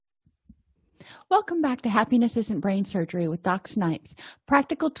Welcome back to Happiness Isn't Brain Surgery with Doc Snipes,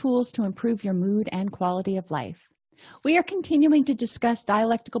 practical tools to improve your mood and quality of life. We are continuing to discuss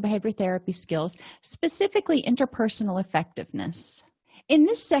dialectical behavior therapy skills, specifically interpersonal effectiveness. In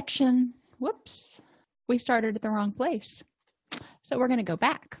this section, we started at the wrong place. So we're going to go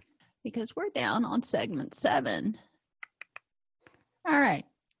back because we're down on segment 7. All right.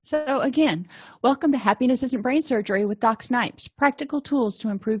 So again, welcome to Happiness Isn't Brain Surgery with Doc Snipes, practical tools to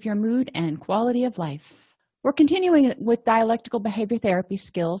improve your mood and quality of life. We're continuing with dialectical behavior therapy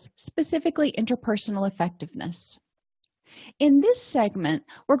skills, specifically interpersonal effectiveness. In this segment,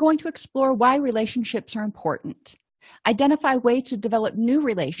 we're going to explore why relationships are important, identify ways to develop new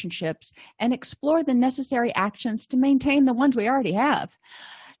relationships, and explore the necessary actions to maintain the ones we already have.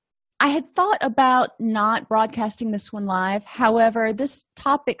 I had thought about not broadcasting this one live. However, this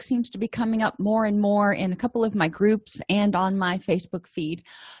topic seems to be coming up more and more in a couple of my groups and on my Facebook feed.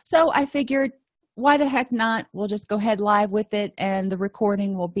 So I figured, why the heck not? We'll just go ahead live with it, and the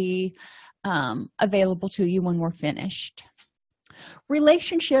recording will be available to you when we're finished.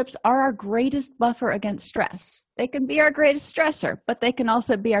 Relationships are our greatest buffer against stress. They can be our greatest stressor, but they can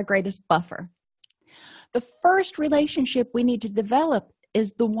also be our greatest buffer. The first relationship we need to develop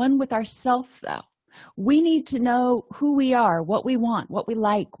is the one with ourself, though. We need to know who we are, what we want, what we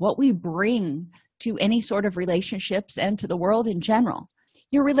like, what we bring to any sort of relationships and to the world in general.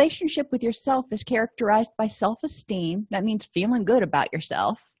 Your relationship with yourself is characterized by self-esteem. That means feeling good about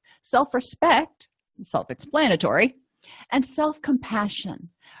yourself, self-respect, self-explanatory, and self-compassion,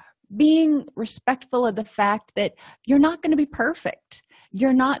 being respectful of the fact that you're not going to be perfect.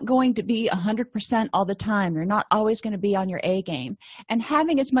 You're not going to be 100% all the time. You're not always going to be on your A game. And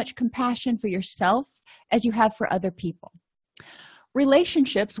having as much compassion for yourself as you have for other people.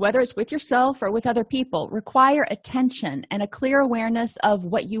 Relationships, whether it's with yourself or with other people, require attention and a clear awareness of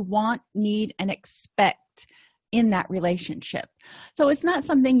what you want, need, and expect in that relationship. So it's not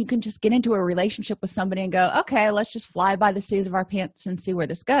something you can just get into a relationship with somebody and go, okay, let's just fly by the seat of our pants and see where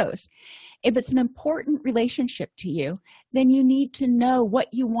this goes. If it's an important relationship to you, then you need to know what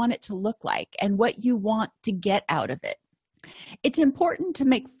you want it to look like and what you want to get out of it. It's important to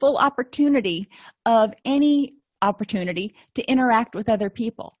make full opportunity of any opportunity to interact with other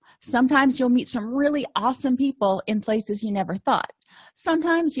people. Sometimes you'll meet some really awesome people in places you never thought.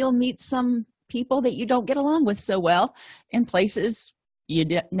 Sometimes you'll meet some people that you don't get along with so well in places you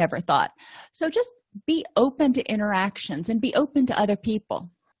never thought. So just be open to interactions and be open to other people.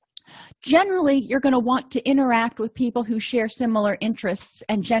 Generally, you're going to want to interact with people who share similar interests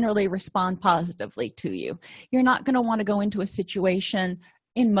and generally respond positively to you. You're not going to want to go into a situation,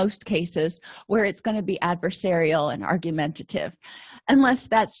 in most cases, where it's going to be adversarial and argumentative, unless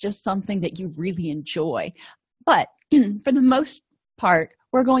that's just something that you really enjoy. But for the most part,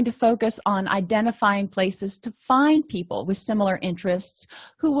 we're going to focus on identifying places to find people with similar interests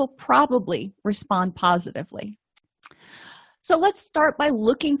who will probably respond positively. So let's start by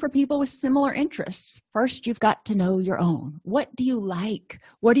looking for people with similar interests. First, you've got to know your own. What do you like?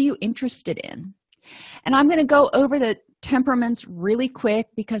 What are you interested in? And I'm going to go over the temperaments really quick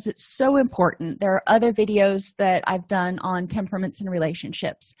because it's so important. There are other videos that I've done on temperaments and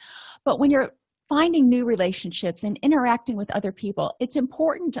relationships. But when you're finding new relationships and interacting with other people, it's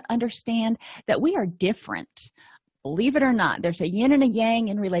important to understand that we are different. Believe it or not, there's a yin and a yang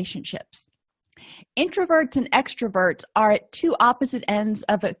in relationships. Introverts and extroverts are at two opposite ends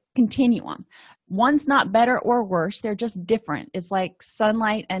of a continuum. One's not better or worse, they're just different. It's like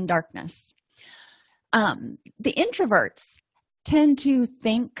sunlight and darkness. The introverts tend to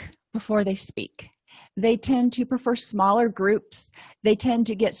think before they speak. They tend to prefer smaller groups. They tend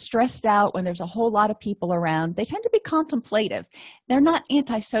to get stressed out when there's a whole lot of people around. They tend to be contemplative. They're not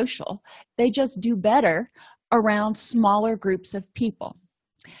antisocial. They just do better around smaller groups of people.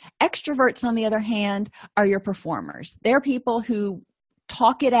 Extroverts, on the other hand, are your performers. They're people who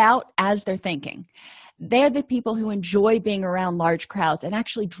talk it out as they're thinking. They're the people who enjoy being around large crowds and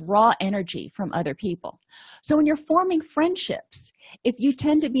actually draw energy from other people. So when you're forming friendships, if you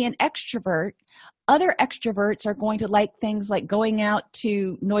tend to be an extrovert, other extroverts are going to like things like going out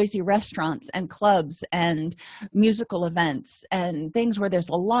to noisy restaurants and clubs and musical events and things where there's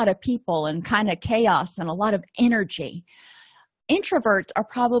a lot of people and kind of chaos and a lot of energy. Introverts are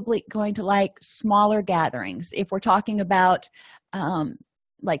probably going to like smaller gatherings. If we're talking about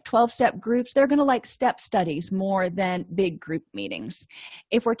like 12-step groups, they're going to like step studies more than big group meetings.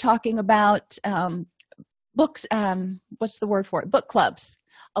 If we're talking about books, what's the word for it? Book clubs.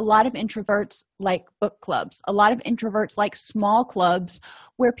 A lot of introverts like book clubs. A lot of introverts like small clubs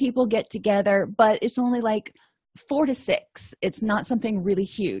where people get together, but it's only like 4 to 6. It's not something really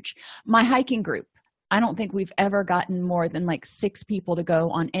huge. My hiking group, I don't think we've ever gotten more than like 6 people to go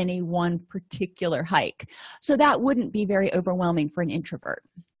on any one particular hike. So that wouldn't be very overwhelming for an introvert.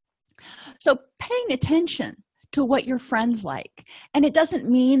 So paying attention to what your friends like. And it doesn't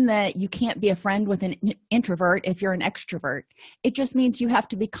mean that you can't be a friend with an introvert if you're an extrovert. It just means you have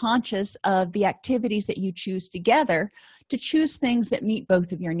to be conscious of the activities that you choose together to choose things that meet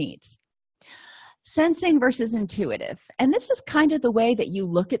both of your needs. Sensing versus intuitive. And this is kind of the way that you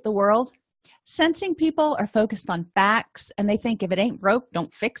look at the world. Sensing people are focused on facts, and they think if it ain't broke,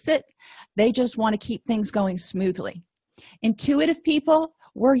 don't fix it. They just want to keep things going smoothly. Intuitive people,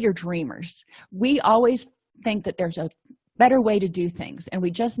 we're your dreamers. We always think that there's a better way to do things, and we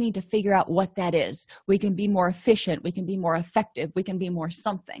just need to figure out what that is. We can be more efficient, we can be more effective, we can be more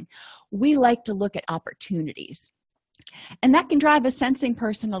something. We like to look at opportunities, and that can drive a sensing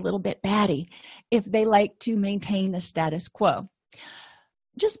person a little bit batty if they like to maintain the status quo.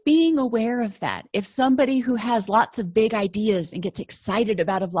 Just being aware of that. If somebody who has lots of big ideas and gets excited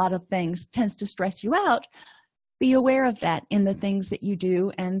about a lot of things tends to stress you out, be aware of that in the things that you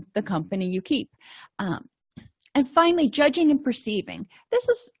do and the company you keep. And finally, judging and perceiving. This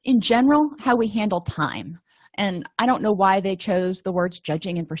is, in general, how we handle time. And I don't know why they chose the words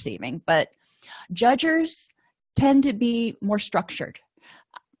judging and perceiving, but judgers tend to be more structured.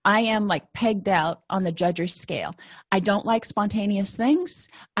 I am like pegged out on the judger's scale. I don't like spontaneous things.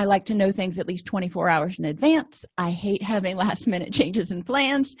 I like to know things at least 24 hours in advance. I hate having last minute changes in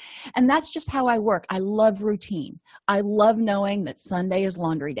plans. And that's just how I work. I love routine. I love knowing that Sunday is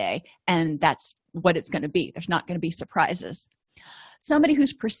laundry day, and that's what it's going to be. There's not going to be surprises. Somebody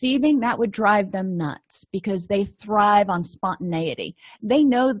who's perceiving, that would drive them nuts because they thrive on spontaneity. They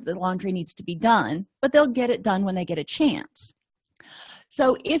know that the laundry needs to be done, but they'll get it done when they get a chance.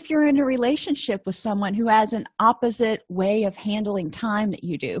 So if you're in a relationship with someone who has an opposite way of handling time that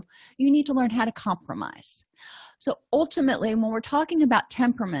you do, you need to learn how to compromise. So ultimately, when we're talking about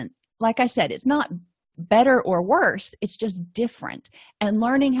temperament, like I said, it's not better or worse, it's just different. And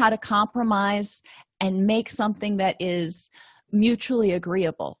learning how to compromise and make something that is mutually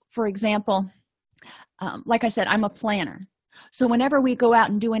agreeable. For example, like I said, I'm a planner. So whenever we go out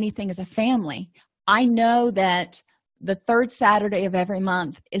and do anything as a family, I know that the third Saturday of every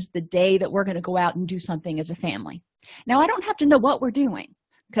month is the day that we're going to go out and do something as a family. Now, I don't have to know what we're doing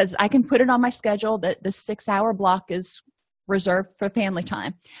because I can put it on my schedule that the 6-hour block is reserved for family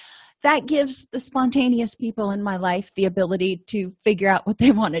time. That gives the spontaneous people in my life the ability to figure out what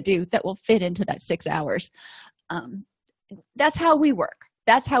they want to do that will fit into that 6 hours. That's how we work.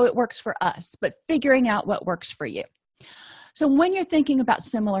 That's how it works for us, but figuring out what works for you. So when you're thinking about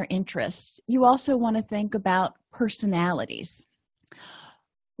similar interests, you also want to think about personalities.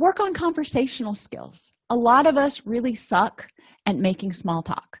 Work on conversational skills. A lot of us really suck at making small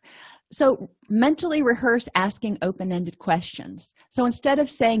talk. So mentally rehearse asking open-ended questions. So instead of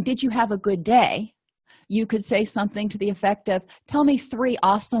saying, "Did you have a good day?" you could say something to the effect of, "Tell me 3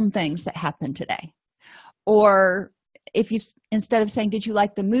 awesome things that happened today." Or if you, instead of saying, "Did you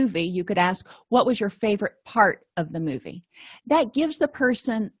like the movie?" you could ask, "What was your favorite part of the movie?" That gives the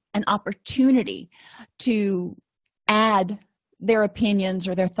person an opportunity to add their opinions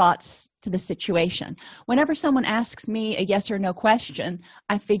or their thoughts to the situation. Whenever someone asks me a yes or no question,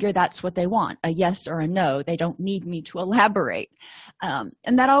 I figure that's what they want, a yes or a no. They don't need me to elaborate. And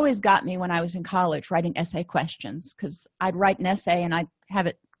that always got me when I was in college writing essay questions, because I'd write an essay and I'd have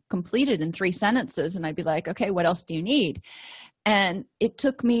it completed in 3 sentences, and I'd be like, "Okay, what else do you need?" And it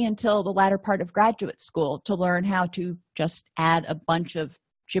took me until the latter part of graduate school to learn how to just add a bunch of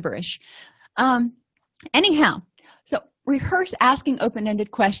gibberish. Anyhow, so rehearse asking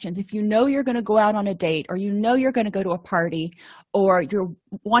open-ended questions. If you know you're going to go out on a date, or you know you're going to go to a party, or you're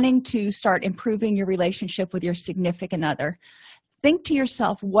wanting to start improving your relationship with your significant other, think to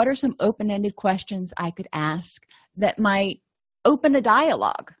yourself, what are some open-ended questions I could ask that might open a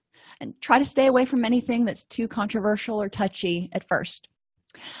dialogue? And try to stay away from anything that's too controversial or touchy at first.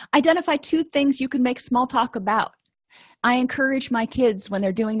 Identify 2 things you can make small talk about. I encourage my kids when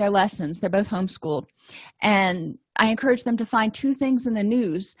they're doing their lessons, they're both homeschooled, and I encourage them to find 2 things in the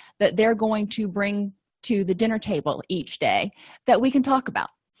news that they're going to bring to the dinner table each day that we can talk about.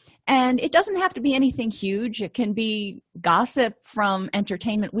 And it doesn't have to be anything huge. It can be gossip from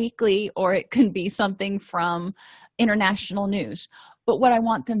Entertainment Weekly, or it can be something from international news. But what I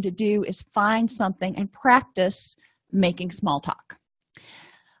want them to do is find something and practice making small talk.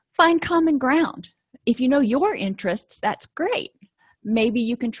 Find common ground. If you know your interests, that's great. Maybe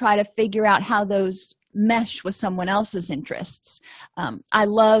you can try to figure out how those mesh with someone else's interests. I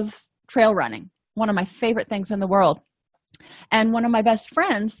love trail running. one of my favorite things in the world. And one of my best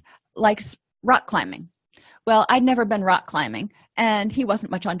friends likes rock climbing. Well, I'd never been rock climbing, and he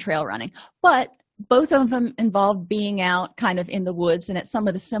wasn't much on trail running, but both of them involved being out kind of in the woods and at some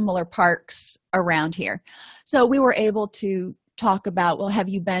of the similar parks around here. So we were able to talk about, well, have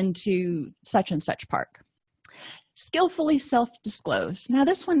you been to such and such park? Skillfully self-disclose. Now,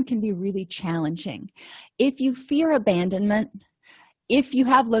 this one can be really challenging. If you fear abandonment, if you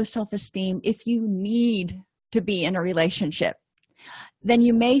have low self-esteem, if you need to be in a relationship, then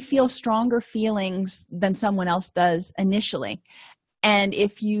you may feel stronger feelings than someone else does initially. And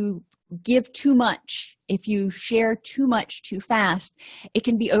if you give too much, if you share too much too fast, it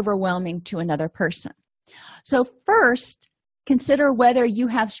can be overwhelming to another person. So first, consider whether you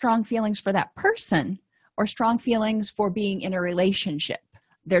have strong feelings for that person or strong feelings for being in a relationship.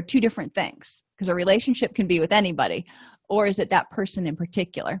 They're two different things, because a relationship can be with anybody, or is it that person in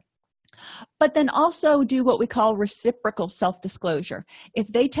particular? But then also do what we call reciprocal self-disclosure. If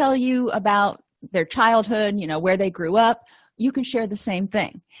they tell you about their childhood, where they grew up, you can share the same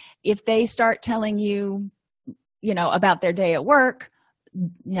thing. If they start telling you, about their day at work,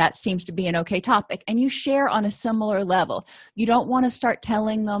 that seems to be an okay topic, and you share on a similar level. You don't want to start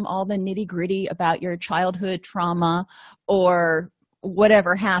telling them all the nitty-gritty about your childhood trauma or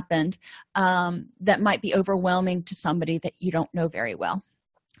whatever happened that might be overwhelming to somebody that you don't know very well.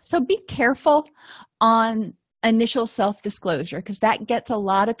 So be careful on initial self-disclosure, because that gets a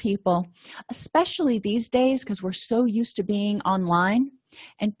lot of people, especially these days, because we're so used to being online,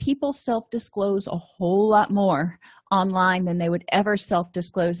 and people self-disclose a whole lot more online than they would ever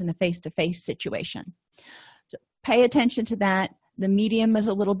self-disclose in a face-to-face situation. So pay attention to that. The medium is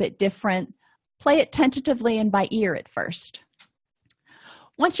a little bit different. Play it tentatively and by ear at first.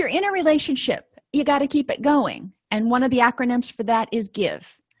 Once you're in a relationship, you got to keep it going. And one of the acronyms for that is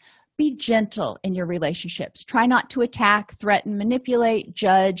GIVE. Be gentle in your relationships. Try not to attack, threaten, manipulate,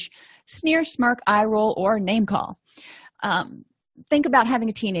 judge, sneer, smirk, eye roll, or name call. Think about having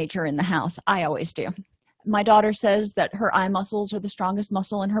a teenager in the house. I always do. My daughter says that her eye muscles are the strongest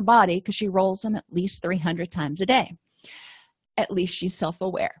muscle in her body because she rolls them at least 300 times a day. At least she's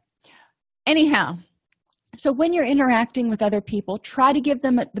self-aware. Anyhow, so when you're interacting with other people, try to give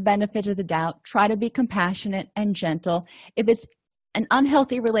them the benefit of the doubt. Try to be compassionate and gentle. If it's an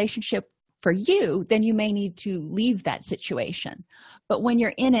unhealthy relationship for you, then you may need to leave that situation. But when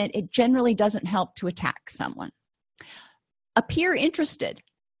you're in it, it generally doesn't help to attack someone. Appear interested.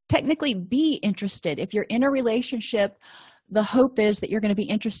 Technically, be interested. If you're in a relationship, the hope is that you're going to be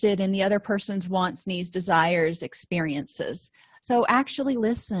interested in the other person's wants, needs, desires, experiences. So actually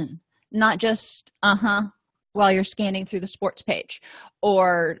listen, not just while you're scanning through the sports page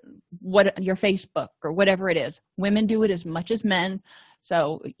or your Facebook or whatever it is. Women do it as much as men.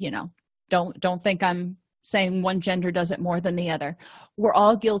 So, don't think I'm saying one gender does it more than the other. We're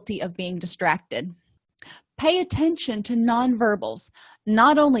all guilty of being distracted. Pay attention to nonverbals,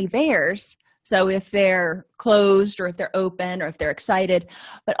 not only theirs, so if they're closed or if they're open or if they're excited,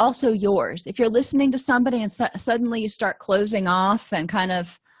 but also yours. If you're listening to somebody and suddenly you start closing off and kind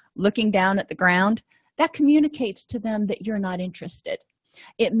of looking down at the ground, that communicates to them that you're not interested.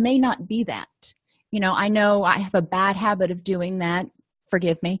 It may not be that. I know I have a bad habit of doing that.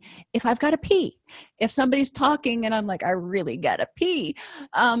 Forgive me. If I've got to pee, if somebody's talking and I'm like, I really got to pee,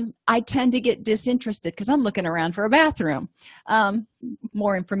 I tend to get disinterested because I'm looking around for a bathroom.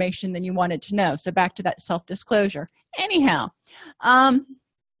 More information than you wanted to know. So back to that self-disclosure. Anyhow,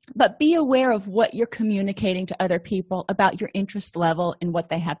 but be aware of what you're communicating to other people about your interest level and what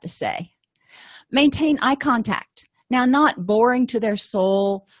they have to say. Maintain eye contact. Now, not boring to their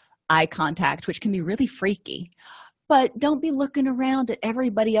soul eye contact, which can be really freaky, but don't be looking around at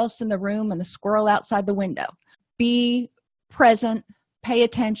everybody else in the room and the squirrel outside the window. Be present, pay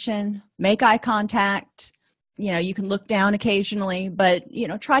attention, make eye contact. You can look down occasionally, but,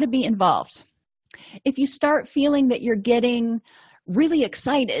 try to be involved. If you start feeling that you're getting really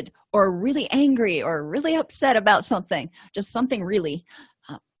excited or really angry or really upset about something, just something really,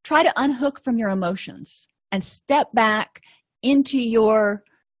 try to unhook from your emotions and step back into your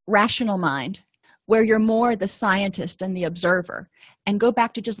rational mind where you're more the scientist and the observer, and go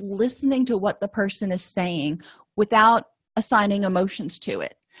back to just listening to what the person is saying without assigning emotions to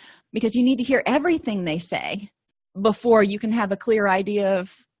it, because you need to hear everything they say before you can have a clear idea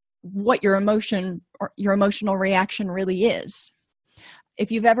of what your emotion or your emotional reaction really is.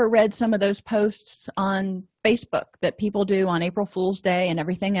 If you've ever read some of those posts on Facebook that people do on April Fool's Day and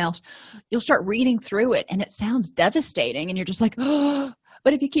everything else, you'll start reading through it and it sounds devastating and you're just like, oh,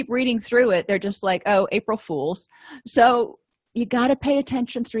 but if you keep reading through it, they're just like, oh, April Fools. So you got to pay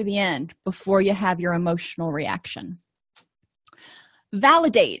attention through the end before you have your emotional reaction.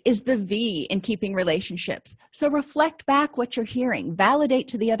 Validate is the V in keeping relationships. So reflect back what you're hearing. Validate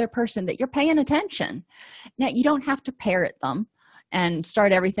to the other person that you're paying attention. Now, you don't have to parrot them and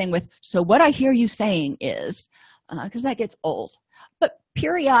start everything with, so what I hear you saying is, because that gets old. But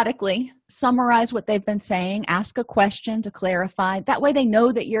periodically summarize what they've been saying, ask a question to clarify. That way they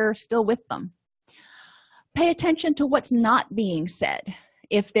know that you're still with them. Pay attention to what's not being said.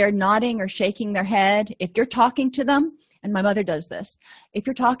 If they're nodding or shaking their head, if you're talking to them, and my mother does this, if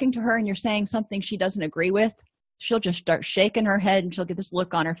you're talking to her and you're saying something she doesn't agree with, she'll just start shaking her head and she'll get this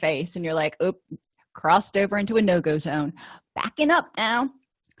look on her face and you're like, oop, crossed over into a no-go zone. Backing up now.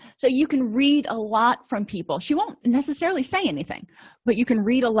 So you can read a lot from people. She won't necessarily say anything, but you can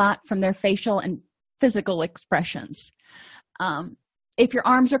read a lot from their facial and physical expressions. If your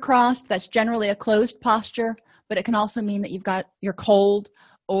arms are crossed, that's generally a closed posture, but it can also mean that you're cold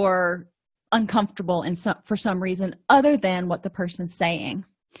or uncomfortable for some reason other than what the person's saying.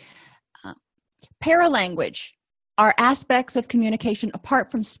 Paralanguage are aspects of communication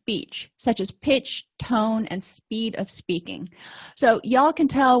apart from speech, such as pitch, tone, and speed of speaking. So y'all can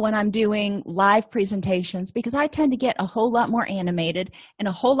tell when I'm doing live presentations because I tend to get a whole lot more animated and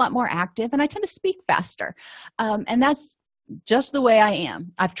a whole lot more active, and I tend to speak faster. And that's just the way I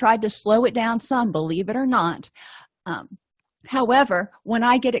am. I've tried to slow it down some, believe it or not. However, when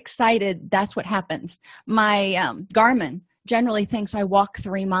I get excited, that's what happens. My Garmin generally thinks I walk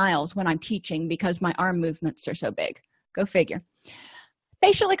 3 miles when I'm teaching because my arm movements are so big. Go figure.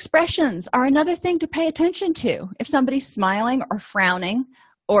 Facial expressions are another thing to pay attention to. If somebody's smiling or frowning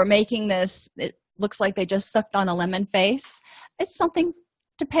or making this, it looks like they just sucked on a lemon face, it's something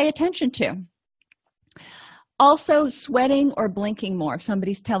to pay attention to. Also, sweating or blinking more. If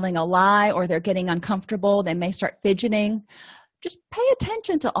somebody's telling a lie or they're getting uncomfortable, they may start fidgeting. Just pay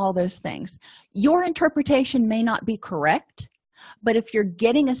attention to all those things. Your interpretation may not be correct, but if you're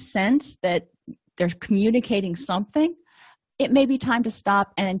getting a sense that they're communicating something, it may be time to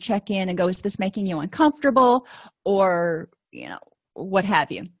stop and check in and go, is this making you uncomfortable? Or, what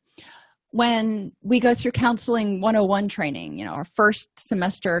have you. When we go through counseling 101 training, our first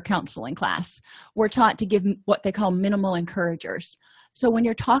semester counseling class, we're taught to give what they call minimal encouragers. So when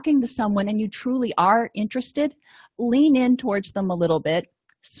you're talking to someone and you truly are interested, lean in towards them a little bit,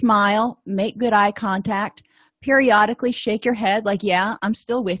 smile, make good eye contact, periodically shake your head like, yeah, I'm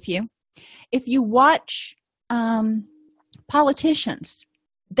still with you. If you watch politicians,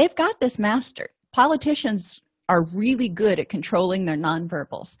 they've got this mastered. Politicians are really good at controlling their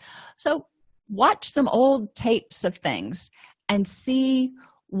nonverbals. So watch some old tapes of things and see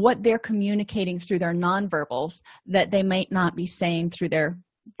what they're communicating through their nonverbals that they might not be saying through their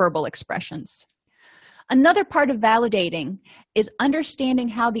verbal expressions. Another part of validating is understanding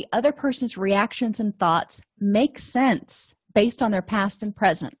how the other person's reactions and thoughts make sense based on their past and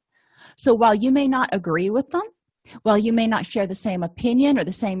present. So while you may not agree with them, while you may not share the same opinion or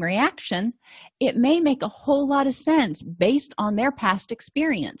the same reaction, it may make a whole lot of sense based on their past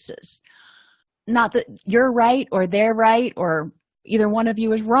experiences. Not that you're right or they're right or either one of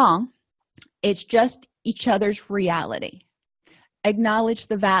you is wrong. It's just each other's reality. Acknowledge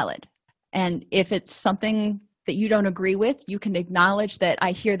the valid. And if it's something that you don't agree with, you can acknowledge that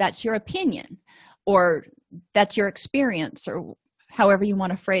I hear that's your opinion or that's your experience or however you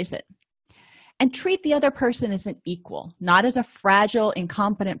want to phrase it. And treat the other person as an equal, not as a fragile,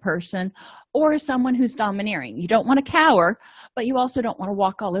 incompetent person or as someone who's domineering. You don't want to cower, but you also don't want to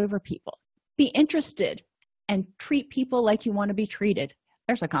walk all over people. Be interested and treat people like you want to be treated.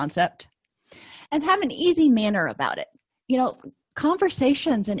 There's a concept. And have an easy manner about it.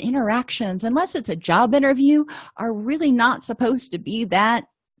 Conversations and interactions, unless it's a job interview, are really not supposed to be that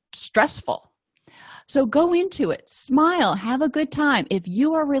stressful. So go into it, smile, have a good time. If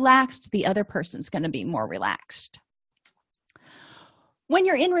you are relaxed, the other person's going to be more relaxed. When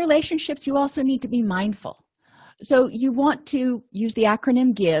you're in relationships, you also need to be mindful. So you want to use the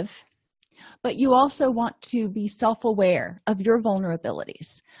acronym GIVE, but you also want to be self-aware of your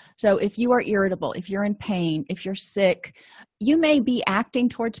vulnerabilities. So if you are irritable, if you're in pain, if you're sick, you may be acting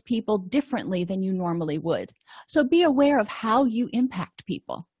towards people differently than you normally would. So be aware of how you impact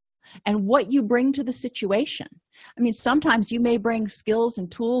people and what you bring to the situation. Sometimes you may bring skills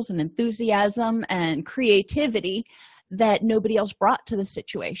and tools and enthusiasm and creativity that nobody else brought to the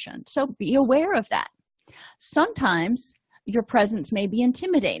situation. So be aware of that. Sometimes your presence may be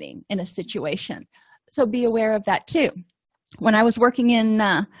intimidating in a situation. So be aware of that too. When I was working in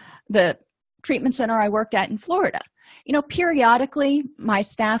the treatment center I worked at in Florida, periodically my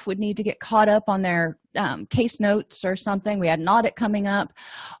staff would need to get caught up on their case notes or something. We had an audit coming up,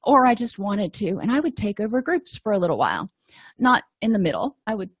 or I just wanted to, and I would take over groups for a little while. Not in the middle.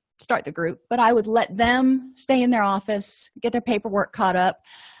 I would start the group, but I would let them stay in their office, get their paperwork caught up,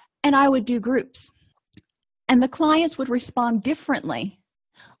 and I would do groups. And the clients would respond differently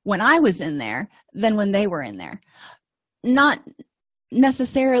when I was in there than when they were in there. Not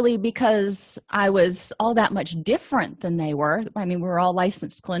necessarily because I was all that much different than they were. I mean, we were all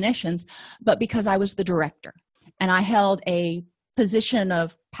licensed clinicians, but because I was the director and I held a position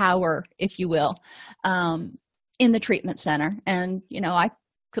of power, if you will, in the treatment center. And, I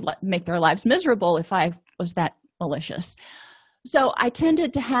could make their lives miserable if I was that malicious. So I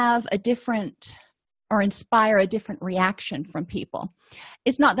tended to have a different or inspire a different reaction from people.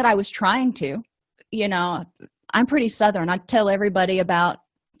 It's not that I was trying to, I'm pretty Southern. I tell everybody about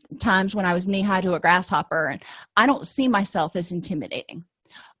times when I was knee-high to a grasshopper, and I don't see myself as intimidating.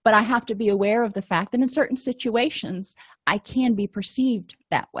 But I have to be aware of the fact that in certain situations, I can be perceived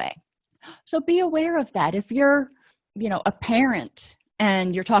that way. So be aware of that. If you're, a parent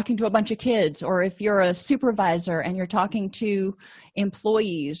and you're talking to a bunch of kids, or if you're a supervisor and you're talking to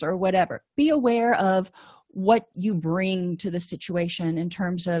employees or whatever, be aware of what you bring to the situation in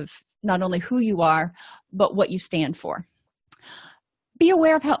terms of not only who you are, but what you stand for. Be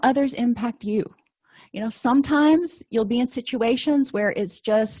aware of how others impact you. Sometimes you'll be in situations where it's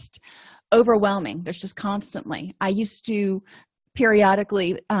just overwhelming. There's just constantly. I used to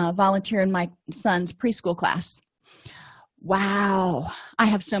periodically volunteer in my son's preschool class. Wow. I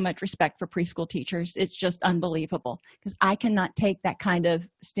have so much respect for preschool teachers. It's just unbelievable because I cannot take that kind of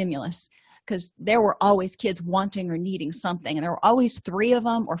stimulus, because there were always kids wanting or needing something, and there were always 3 of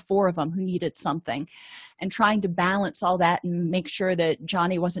them or 4 of them who needed something, and trying to balance all that and make sure that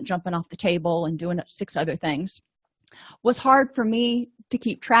Johnny wasn't jumping off the table and doing 6 other things was hard for me to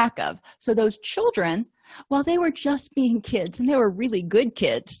keep track of. So those children, while they were just being kids, and they were really good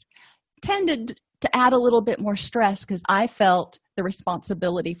kids, tended to add a little bit more stress because I felt the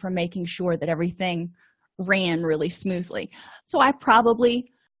responsibility for making sure that everything ran really smoothly. So I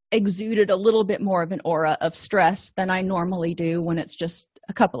probably exuded a little bit more of an aura of stress than I normally do when it's just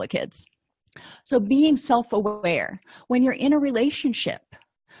a couple of kids. So being self-aware. When you're in a relationship,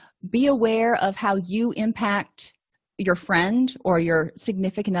 be aware of how you impact your friend or your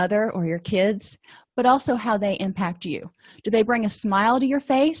significant other or your kids, but also how they impact you. Do they bring a smile to your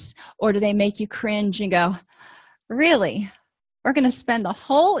face, or do they make you cringe and go, really? We're going to spend the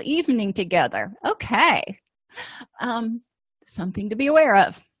whole evening together. Okay. Something to be aware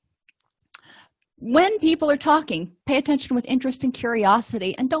of. When people are talking, pay attention with interest and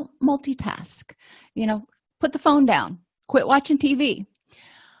curiosity, and don't multitask. Put the phone down, quit watching TV,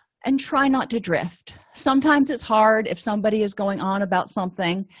 and try not to drift. Sometimes it's hard if somebody is going on about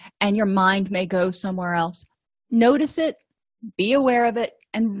something and your mind may go somewhere else. Notice it, be aware of it,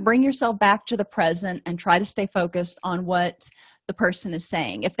 and bring yourself back to the present and try to stay focused on what the person is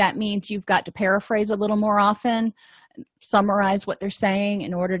saying. If that means you've got to paraphrase a little more often, summarize what they're saying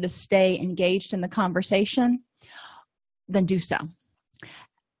in order to stay engaged in the conversation, then do so.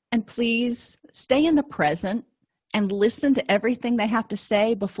 And please stay in the present and listen to everything they have to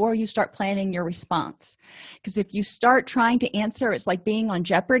say before you start planning your response. Because if you start trying to answer, it's like being on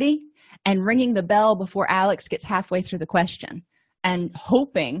Jeopardy and ringing the bell before Alex gets halfway through the question and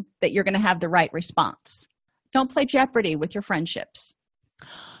hoping that you're going to have the right response. Don't play Jeopardy with your friendships.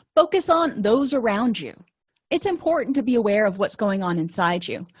 Focus on those around you. It's important to be aware of what's going on inside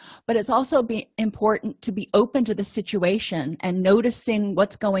you, but it's also important to be open to the situation and noticing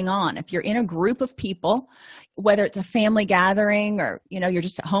what's going on. If you're in a group of people, whether it's a family gathering or, you're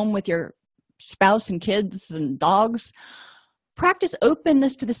just at home with your spouse and kids and dogs, practice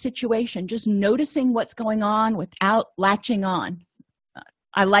openness to the situation, just noticing what's going on without latching on.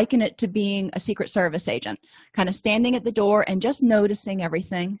 I liken it to being a Secret Service agent, kind of standing at the door and just noticing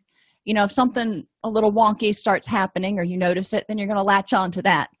everything. If something a little wonky starts happening or you notice it, then you're going to latch on to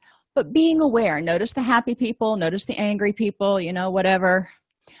that. But being aware, notice the happy people, notice the angry people, whatever.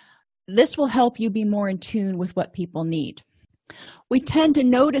 This will help you be more in tune with what people need. We tend to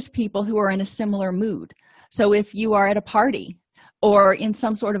notice people who are in a similar mood. So if you are at a party or in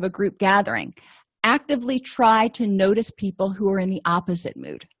some sort of a group gathering, actively try to notice people who are in the opposite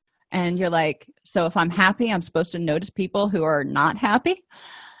mood. And you're like, so if I'm happy, I'm supposed to notice people who are not happy?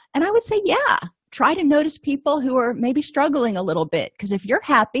 And I would say, yeah, try to notice people who are maybe struggling a little bit, because if you're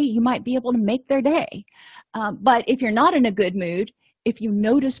happy, you might be able to make their day. But if you're not in a good mood, if you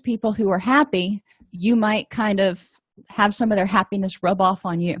notice people who are happy, you might kind of have some of their happiness rub off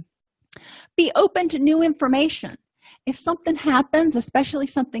on you. Be open to new information. If something happens, especially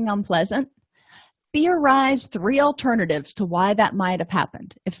something unpleasant, Theorize 3 alternatives to why that might have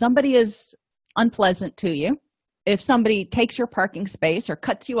happened. If somebody is unpleasant to you, if somebody takes your parking space or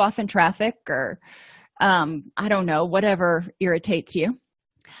cuts you off in traffic, or I don't know, whatever irritates you,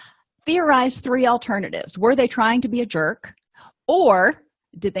 theorize 3 alternatives. Were they trying to be a jerk? Or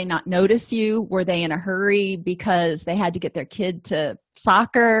did they not notice you? Were they in a hurry because they had to get their kid to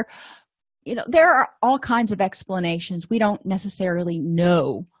soccer? There are all kinds of explanations. We don't necessarily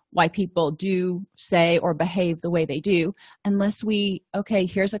know why people do, say, or behave the way they do unless okay,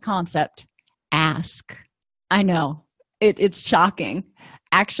 here's a concept. Ask. I know, it's shocking.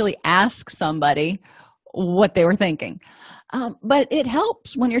 Actually ask somebody what they were thinking. But it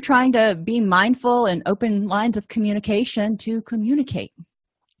helps when you're trying to be mindful and open lines of communication to communicate.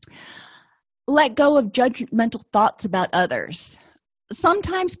 Let go of judgmental thoughts about others.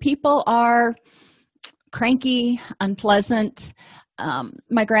 Sometimes people are cranky, unpleasant.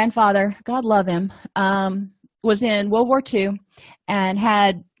 My grandfather, God love him, was in World War II and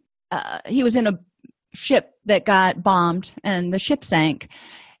he was in a ship that got bombed and the ship sank.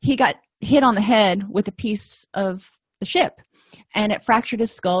 He got hit on the head with a piece of the ship and it fractured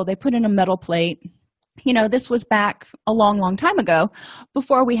his skull. They put in a metal plate. This was back a long, long time ago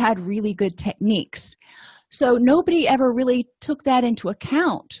before we had really good techniques. So nobody ever really took that into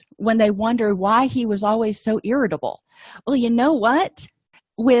account when they wondered why he was always so irritable. Well, you know what?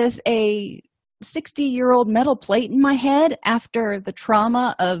 With a 60-year-old metal plate in my head after the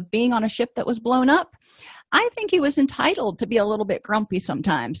trauma of being on a ship that was blown up, I think he was entitled to be a little bit grumpy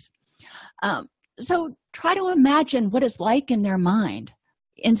sometimes. So try to imagine what it's like in their mind.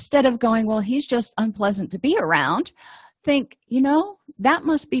 Instead of going, well, he's just unpleasant to be around, think, that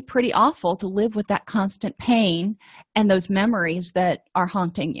must be pretty awful to live with that constant pain and those memories that are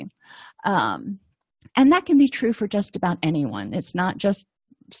haunting you. And that can be true for just about anyone. It's not just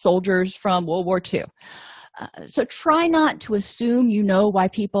soldiers from World War II. So try not to assume why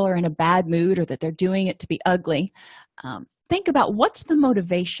people are in a bad mood or that they're doing it to be ugly. Think about what's the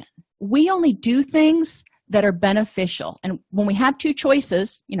motivation. We only do things that are beneficial. And when we have 2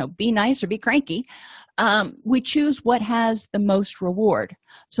 choices, be nice or be cranky, we choose what has the most reward.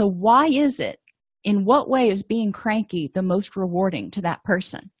 So why is it? In what way is being cranky the most rewarding to that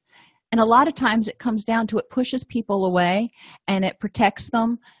person? And a lot of times it comes down to it pushes people away and it protects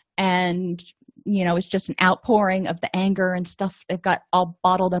them. And, it's just an outpouring of the anger and stuff they've got all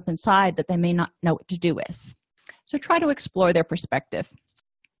bottled up inside that they may not know what to do with. So try to explore their perspective.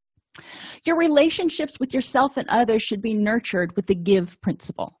 Your relationships with yourself and others should be nurtured with the give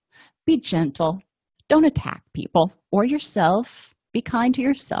principle. Be gentle. Don't attack people or yourself. Be kind to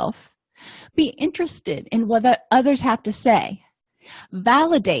yourself. Be interested in what others have to say.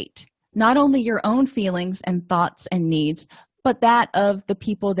 Validate not only your own feelings and thoughts and needs, but that of the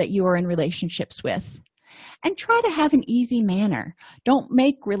people that you are in relationships with. And try to have an easy manner. Don't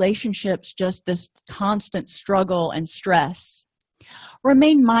make relationships just this constant struggle and stress.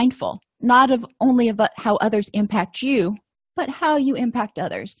 Remain mindful, not only about how others impact you, but how you impact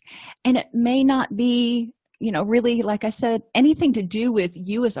others. And it may not be, really, like I said, anything to do with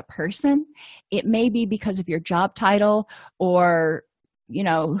you as a person. It may be because of your job title or,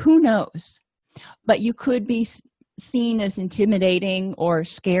 who knows. But you could be seen as intimidating or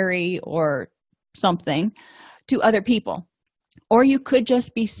scary or something to other people. Or you could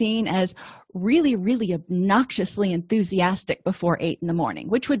just be seen as really, really obnoxiously enthusiastic before 8 in the morning,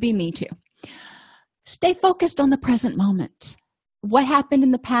 which would be me too. Stay focused on the present moment. What happened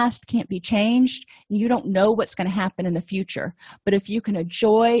in the past can't be changed. You don't know what's going to happen in the future. But if you can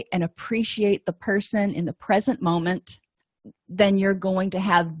enjoy and appreciate the person in the present moment, then you're going to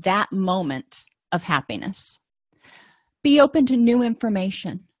have that moment of happiness. Be open to new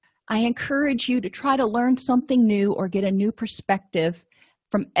information. I encourage you to try to learn something new or get a new perspective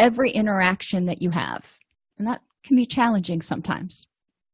from every interaction that you have. And that can be challenging sometimes.